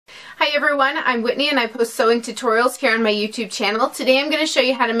Hi everyone, I'm Whitney and I post sewing tutorials here on my YouTube channel. Today I'm going to show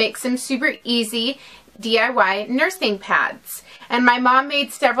you how to make some super easy DIY nursing pads. And my mom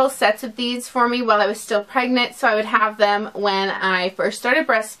made several sets of these for me while I was still pregnant, so I would have them when I first started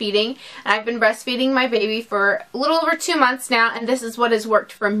breastfeeding. I've been breastfeeding my baby for a little over 2 months now, and this is what has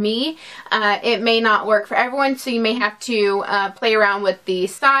worked for me. It may not work for everyone, so you may have to play around with the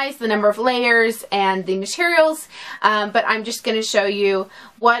size, the number of layers, and the materials, but I'm just going to show you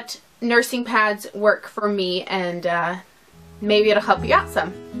what nursing pads work for me, and maybe it'll help you out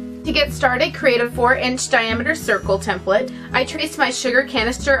some. To get started, create a 4-inch diameter circle template. I traced my sugar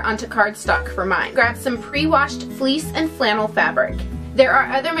canister onto cardstock for mine. Grab some pre-washed fleece and flannel fabric. There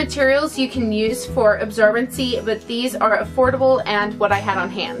are other materials you can use for absorbency, but these are affordable and what I had on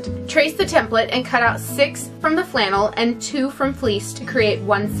hand. Trace the template and cut out 6 from the flannel and 2 from fleece to create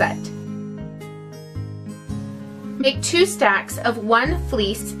one set. Make 2 stacks of 1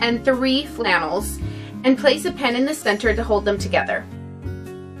 fleece and 3 flannels and place a pen in the center to hold them together.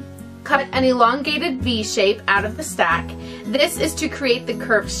 Cut an elongated V shape out of the stack. This is to create the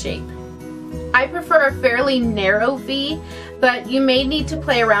curved shape. I prefer a fairly narrow V, but you may need to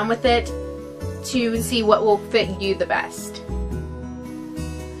play around with it to see what will fit you the best.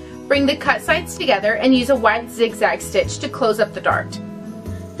 Bring the cut sides together and use a wide zigzag stitch to close up the dart.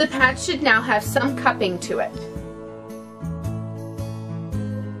 The pad should now have some cupping to it.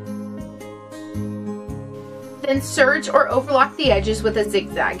 Then serge or overlock the edges with a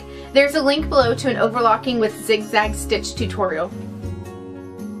zigzag. There's a link below to an overlocking with zigzag stitch tutorial.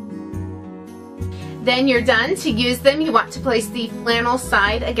 Then you're done. To use them, you want to place the flannel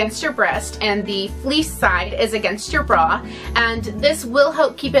side against your breast and the fleece side is against your bra. And this will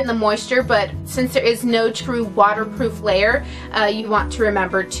help keep in the moisture, but since there is no true waterproof layer, you want to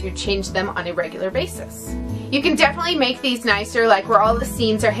remember to change them on a regular basis. You can definitely make these nicer, like where all the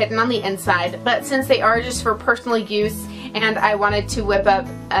seams are hidden on the inside, but since they are just for personal use and I wanted to whip up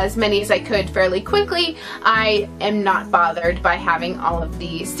as many as I could fairly quickly, I am not bothered by having all of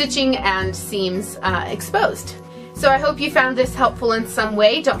the stitching and seams exposed. So I hope you found this helpful in some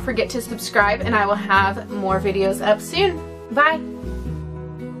way. Don't forget to subscribe and I will have more videos up soon. Bye!